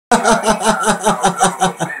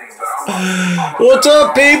What's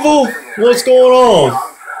up, people? What's going on?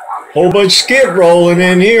 Whole bunch of skip rolling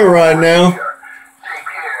in here right now.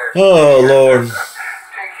 Oh, Lord.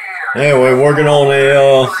 Anyway, working on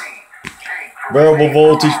a variable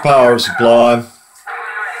voltage power supply.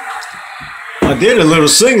 I did a little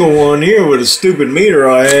single one here with a stupid meter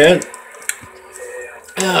I had.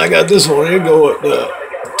 I got this one here go at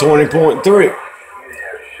 20.3.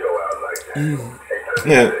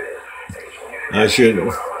 Yeah, I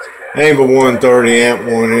shouldn't. Ain't but 130 amp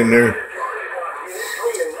one in there.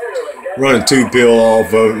 Run a 2-pill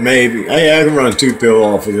off of it, maybe. Hey, I can run a 2-pill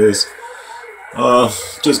off of this.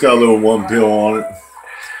 Just got a little 1-pill on it.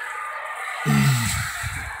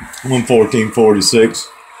 114.46.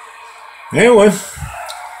 Anyway,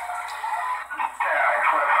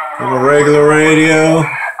 on a regular radio,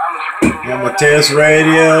 on my test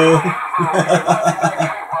radio.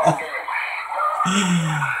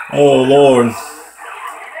 Oh, Lord.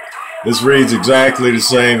 This reads exactly the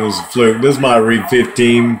same as the Fluke. This might read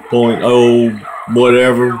 15.0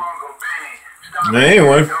 whatever.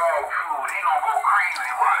 Anyway.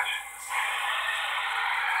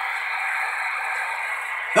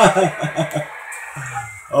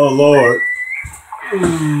 Oh, Lord.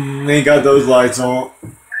 Ain't got those lights on.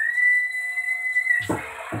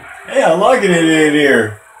 Hey, I like it in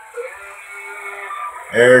here.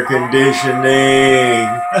 Air conditioning.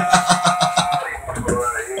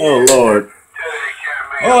 Oh, Lord.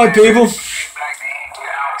 All right, people.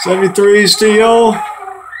 73s to y'all.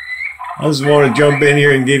 I just want to jump in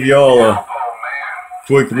here and give y'all a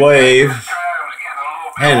quick wave.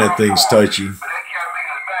 Man, that thing's touchy.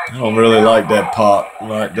 I don't really like that pot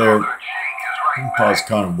right there. That pot's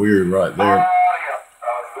kind of weird right there.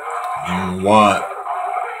 I don't know why.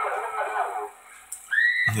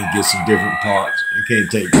 I need to get some different pots. I can't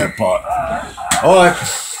take that pot. Alright.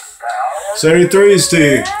 73s to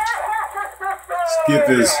you. Skip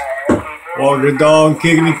is walking the dog,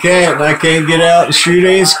 kicking the cat, and I can't get out and shoot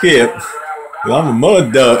and skip. I'm a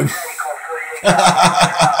mud duck.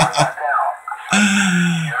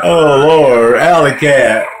 Oh, Lord. Alley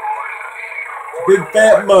cat. Big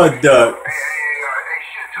fat mud duck.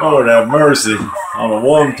 Lord have mercy. On a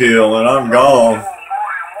 1-pill and I'm gone.